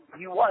 And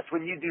you watch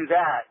when you do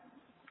that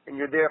and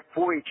you're there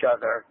for each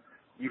other,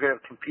 you're going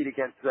to compete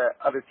against the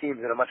other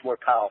teams in a much more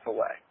powerful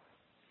way.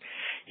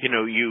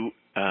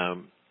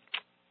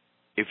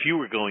 If you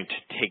were going to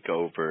take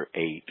over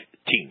a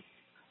team,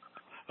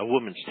 a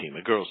women's team,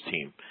 a girls'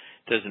 team,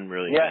 doesn't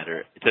really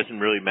matter. It doesn't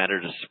really matter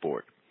to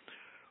sport.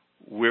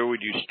 Where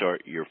would you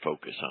start your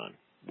focus on?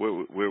 Where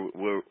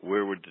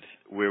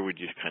would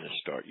you kind of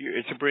start?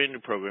 It's a brand new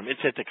program.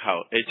 It's at the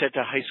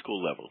high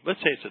school level. Let's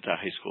say it's at the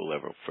high school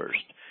level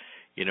first.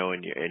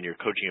 And you're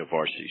coaching a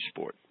varsity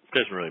sport. It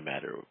doesn't really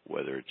matter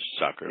whether it's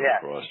soccer,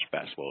 lacrosse,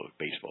 basketball,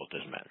 baseball. It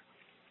doesn't matter.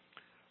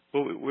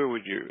 Where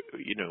would you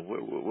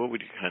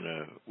kind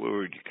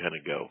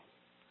of go?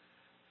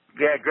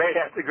 Yeah, great.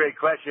 That's a great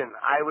question.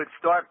 I would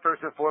start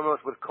first and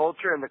foremost with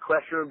culture, and the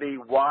question would be,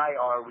 why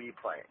are we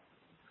playing?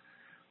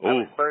 I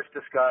would first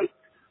discuss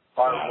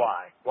our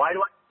why. Why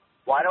do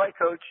I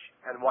coach,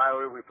 and why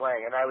are we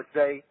playing? And I would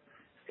say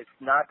it's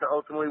not to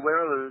ultimately win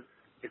or lose.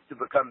 It's to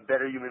become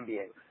better human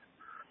beings.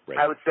 Right.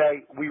 I would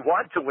say we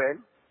want to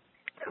win,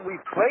 and we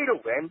play to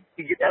win.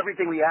 We get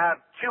everything we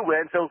have to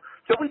win. So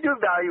we do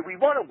value. We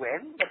want to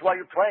win. That's why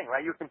you're playing,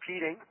 right? You're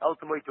competing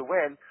ultimately to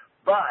win.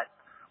 But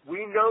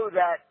we know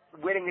that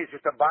winning is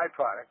just a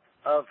byproduct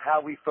of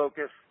how we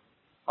focus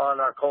on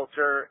our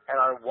culture and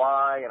our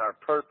why and our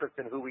purpose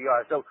and who we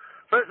are. So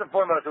first and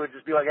foremost, it would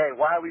just be like, hey,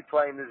 why are we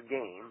playing this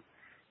game?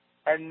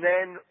 And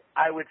then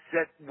I would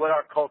set what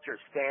our culture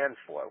stands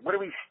for. What do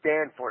we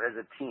stand for as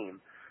a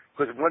team?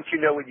 Because once you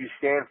know what you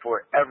stand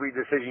for, every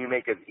decision you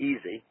make is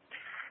easy.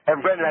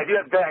 And Brendan, I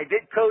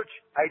did coach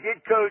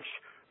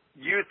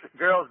youth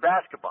girls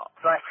basketball,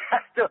 so I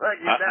have to let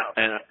you know.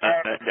 And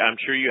I'm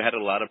sure you had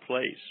a lot of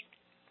plays.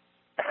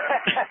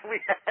 we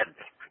had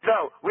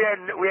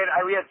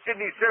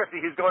Sydney Searcy,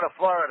 who's going to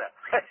Florida.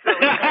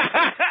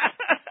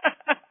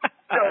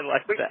 I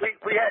like that.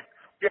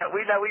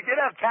 We did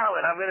have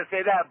talent. I'm going to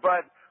say that,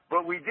 but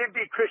we did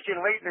beat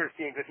Christian Leitner's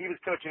team because he was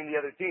coaching the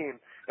other team,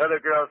 the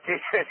other girls' team,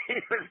 and he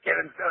was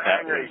getting so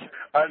angry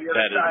on the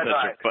other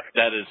sideline.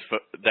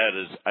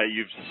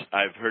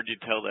 I've heard you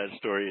tell that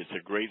story. It's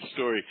a great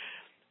story.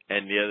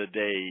 And the other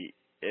day,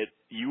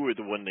 you were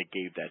the one that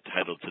gave that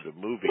title to the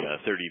movie,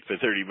 30 for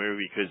 30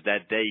 movie, because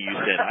that day you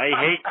said, "I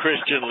hate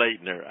Christian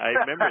Laettner." I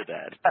remember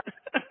that.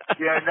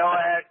 Yeah, no,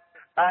 I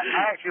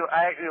actually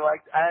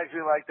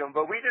liked him,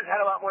 but we just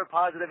had a lot more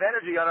positive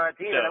energy on our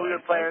team. No, And we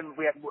were playing.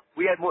 We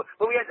had more.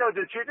 But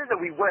the truth is that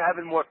we were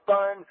having more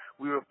fun.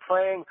 We were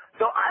playing.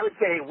 So I would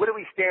say, what do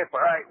we stand for?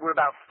 All right, we're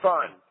about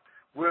fun.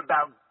 We're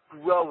about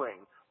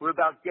growing. We're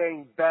about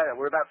getting better.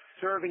 We're about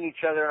serving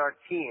each other and our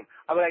team.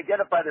 I would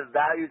identify the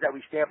values that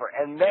we stand for,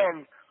 and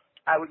then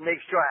I would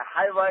make sure I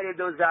highlighted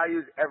those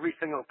values every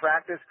single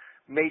practice.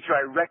 Made sure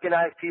I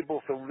recognized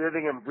people for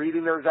living and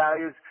breathing those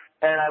values,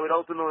 and I would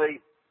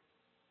ultimately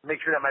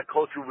make sure that my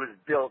culture was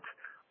built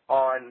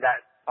on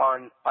that,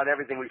 on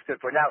everything we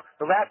stood for. Now,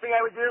 the last thing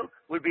I would do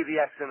would be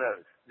the X and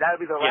O's. That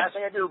would be the last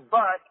thing I do,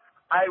 but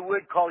I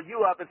would call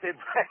you up and say,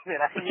 Brendan,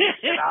 I need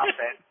to stop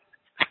it.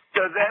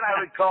 So then I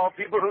would call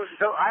people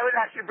so I would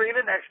actually bring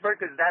in an expert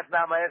because that's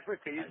not my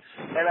expertise,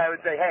 and I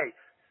would say, hey,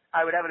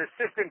 I would have an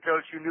assistant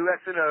coach who knew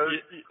X and O's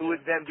who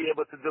would then be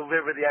able to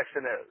deliver the X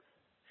and O's.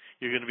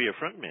 You're going to be a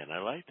front man. I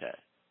like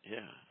that.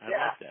 Yeah, I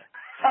like that.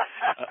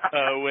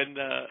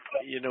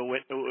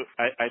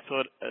 I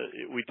thought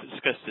we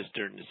discussed this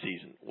during the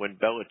season. When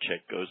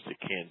Belichick goes to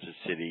Kansas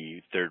City,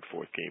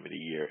 fourth game of the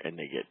year, and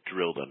they get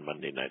drilled on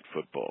Monday Night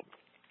Football,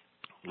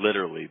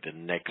 literally the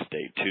next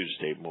day,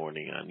 Tuesday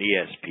morning, on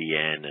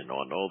ESPN and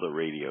on all the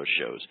radio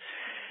shows,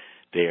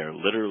 they are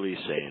literally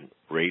saying,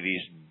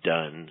 Brady's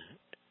done.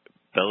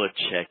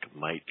 Belichick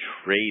might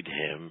trade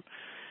him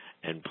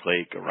and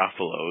play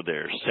Garoppolo,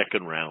 their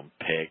second-round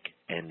pick,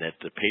 and that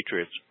the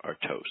Patriots are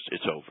toast.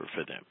 It's over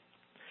for them.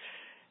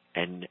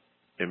 And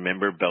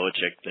remember,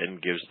 Belichick then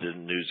gives the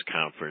news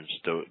conference,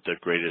 the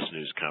greatest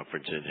news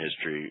conference in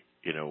history,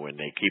 when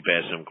they keep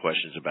asking him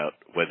questions about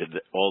whether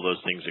all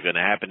those things are going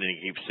to happen, and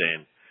he keeps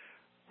saying,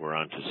 we're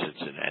on to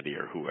Cincinnati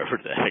or whoever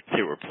the heck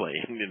they were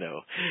playing,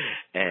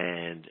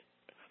 And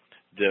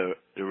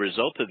the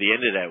result at the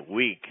end of that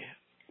week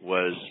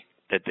was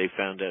that they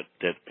found out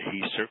that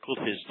he circled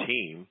his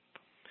team,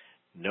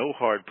 no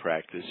hard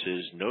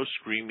practices, no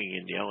screaming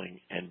and yelling,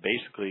 and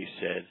basically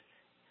said,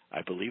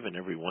 I believe in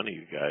every one of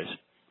you guys.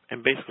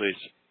 And basically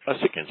it's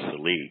us against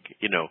the league,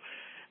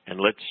 and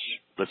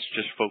let's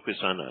just focus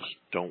on us.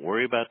 Don't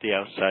worry about the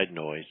outside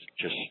noise.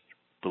 Just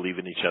believe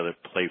in each other,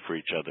 play for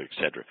each other,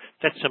 etc.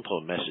 That's simple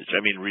a message.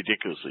 I mean,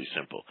 ridiculously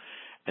simple.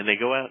 And they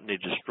go out and they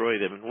destroy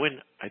them and win,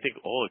 I think,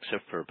 all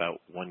except for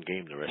about one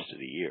game the rest of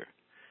the year.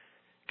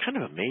 Kind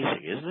of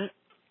amazing, isn't it?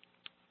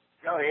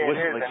 Oh, yeah, It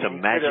wasn't like some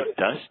magic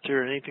dust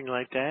or anything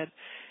like that.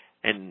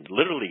 And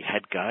literally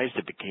had guys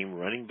that became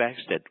running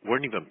backs that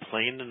weren't even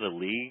playing in the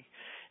league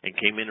and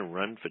came in and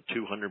run for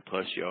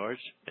 200-plus yards.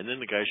 And then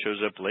the guy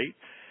shows up late,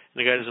 and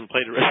the guy doesn't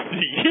play the rest of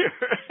the year.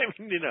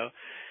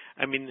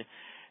 I mean,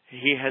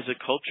 he has a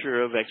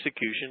culture of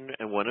execution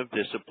and one of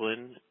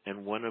discipline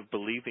and one of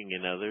believing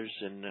in others.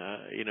 And,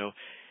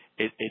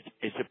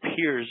 it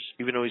appears,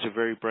 even though he's a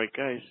very bright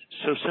guy, it's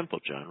so simple,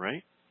 John,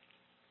 right?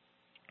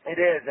 It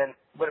is, and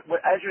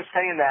as you're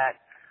saying that,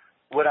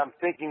 what I'm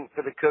thinking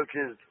for the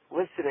coaches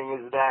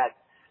listening is that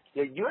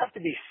you have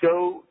to be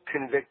so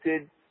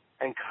convicted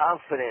and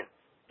confident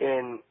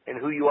in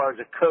who you are as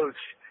a coach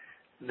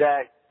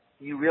that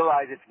you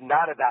realize it's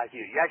not about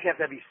you. You actually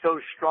have to be so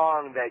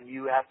strong that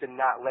you have to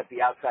not let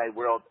the outside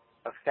world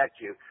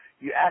affect you.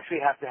 You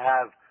actually have to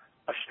have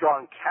a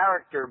strong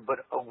character but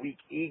a weak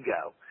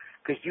ego,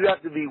 because you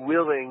have to be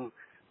willing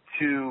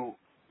to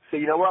say,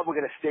 you know what, we're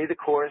going to stay the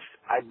course.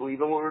 I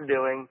believe in what we're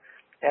doing.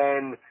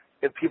 And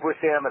if people are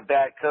saying I'm a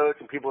bad coach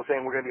and people are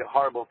saying we're going to be a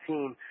horrible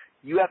team,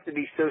 you have to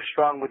be so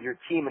strong with your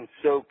team and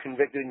so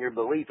convicted in your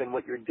belief in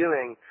what you're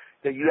doing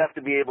that you have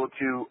to be able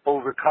to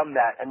overcome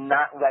that and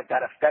not let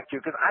that affect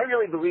you. Because I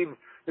really believe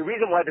the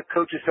reason why the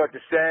coaches start to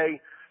say,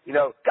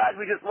 guys,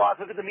 we just lost,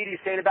 look at the media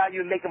saying about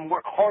you, and make them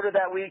work harder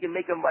that week and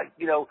make them,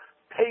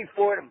 pay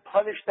for it and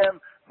punish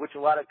them, which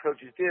a lot of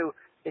coaches do,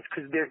 it's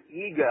because their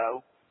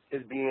ego is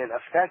being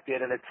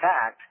affected and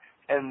attacked,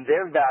 and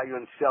their value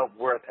and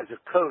self-worth as a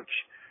coach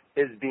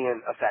is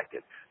being affected.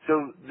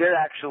 So they're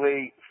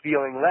actually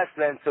feeling less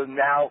than, so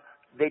now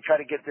they try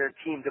to get their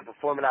team to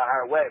perform in a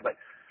higher way. But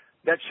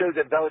that shows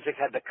that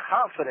Belichick had the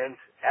confidence,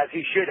 as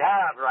he should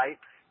have, right,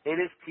 in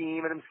his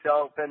team and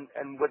himself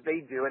and what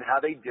they do and how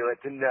they do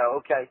it to know,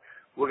 okay,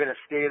 we're going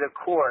to stay the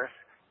course,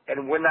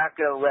 and we're not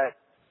going to let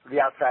the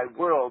outside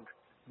world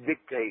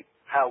dictate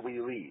how we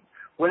lead.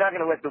 We're not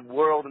going to let the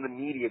world and the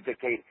media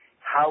dictate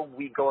how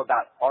we go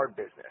about our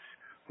business.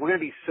 We're going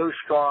to be so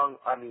strong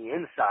on the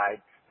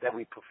inside that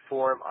we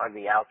perform on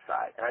the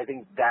outside. And I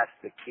think that's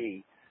the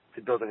key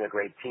to building a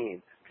great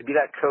team. To be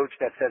that coach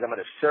that says, I'm going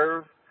to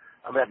serve,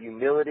 I'm going to have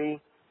humility,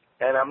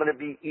 and I'm going to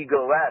be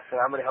egoless, and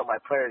I'm going to help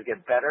my players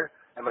get better.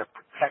 I'm going to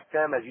protect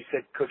them, as you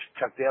said, Coach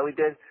Chuck Daly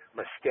did.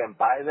 I'm going to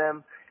stand by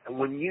them. And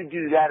when you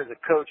do that as a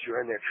coach, you're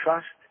in their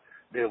trust,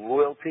 their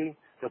loyalty.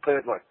 They'll play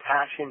with more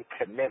passion,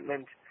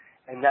 commitment,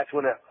 and that's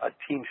when a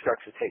team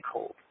starts to take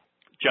hold.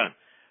 John,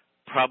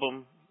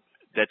 problem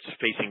that's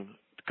facing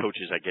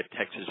coaches I get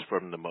texts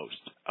from the most.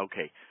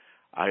 Okay,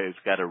 I've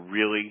got a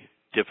really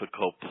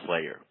difficult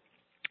player.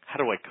 How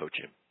do I coach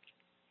him?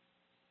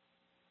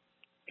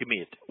 Give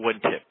me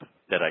one tip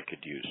that I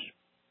could use.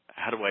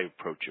 How do I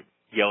approach him?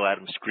 Yell at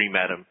him, scream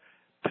at him,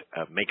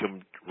 make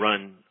him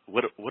run.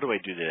 What do I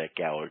do to that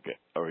gal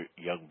or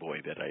young boy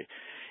that I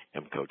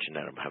am coaching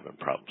that I'm having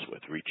problems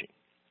with reaching?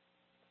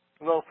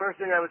 Well, first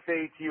thing I would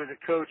say to you as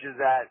a coach is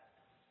that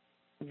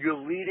you're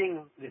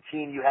leading the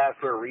team you have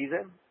for a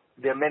reason.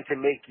 They're meant to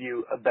make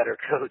you a better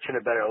coach and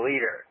a better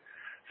leader.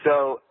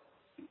 So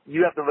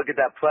you have to look at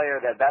that player,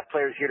 that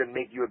player is here to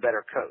make you a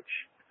better coach.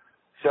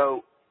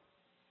 So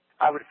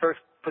I would first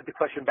put the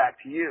question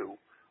back to you.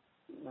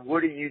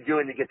 What are you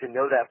doing to get to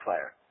know that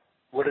player?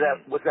 What's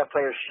that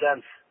player's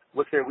strengths?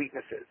 What's their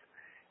weaknesses?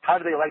 How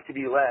do they like to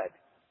be led?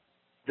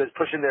 Does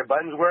pushing their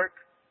buttons work?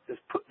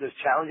 Does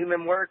challenging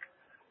them work?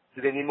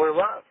 Do they need more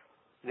love?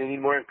 Do they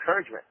need more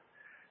encouragement?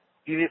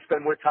 Do you need to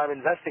spend more time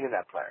investing in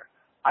that player?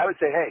 I would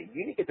say, hey,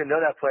 you need to get to know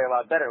that player a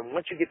lot better. And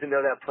once you get to know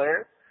that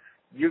player,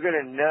 you're going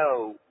to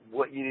know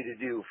what you need to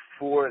do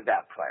for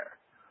that player.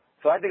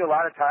 So I think a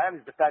lot of times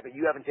the fact that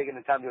you haven't taken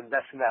the time to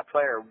invest in that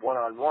player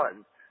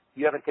one-on-one,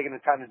 you haven't taken the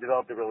time to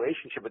develop the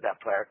relationship with that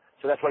player,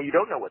 so that's why you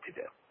don't know what to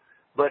do.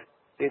 But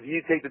if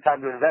you take the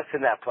time to invest in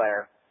that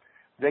player,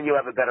 then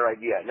you'll have a better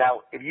idea.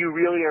 Now, if you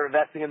really are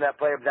investing in that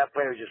player, but that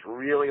player is just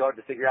really hard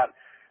to figure out,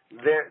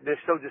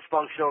 they're so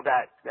dysfunctional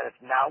that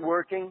it's not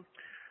working,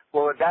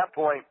 well, at that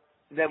point,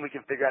 then we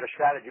can figure out a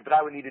strategy. But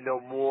I would need to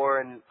know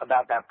more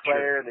about that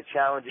player and the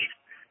challenges.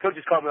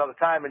 Coaches call me all the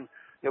time, and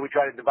we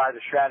try to devise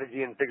a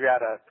strategy and figure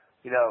out a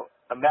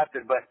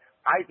method. But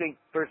I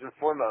think first and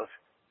foremost,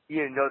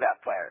 you need to know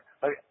that player.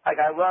 Like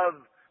I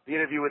love the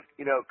interview with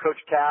Coach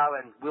Cal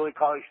and Willie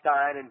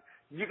Cauley-Stein, and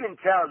you can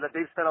tell that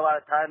they've spent a lot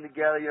of time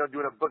together,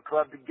 doing a book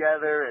club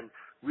together and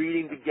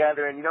reading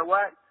together. And you know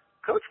what?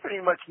 Coach pretty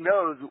much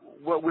knows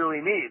what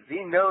Willie needs.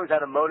 He knows how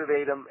to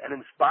motivate him and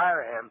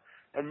inspire him.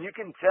 And you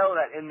can tell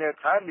that in their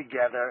time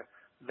together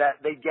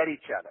that they get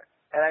each other.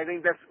 And I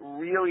think that's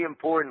really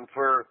important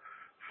for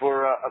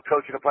a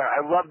coach and a player.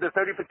 I love the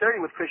 30 for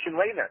 30 with Christian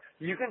Laettner.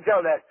 You can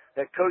tell that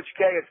Coach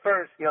K at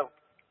first,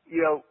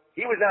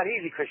 he was not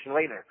easy, Christian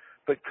Laettner,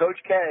 but Coach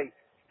K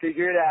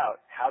figured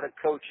out how to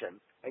coach him.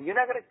 And you're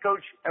not going to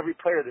coach every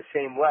player the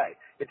same way.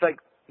 It's like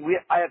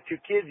I have 2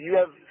 kids, you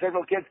have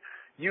several kids.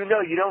 You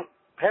don't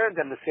parent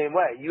them the same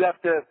way. You have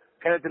to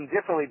parent them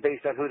differently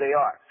based on who they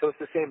are. So it's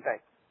the same thing.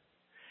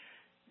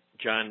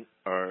 John,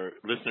 our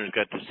listeners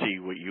got to see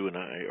what you and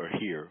I, or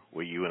hear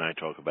what you and I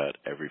talk about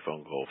every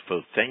phone call.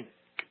 So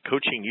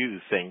coaching you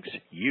thanks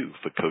you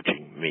for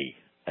coaching me,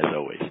 as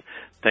always.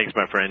 Thanks,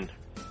 my friend.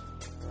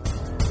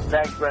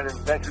 Thanks, Brendan.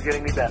 Thanks for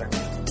getting me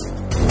better.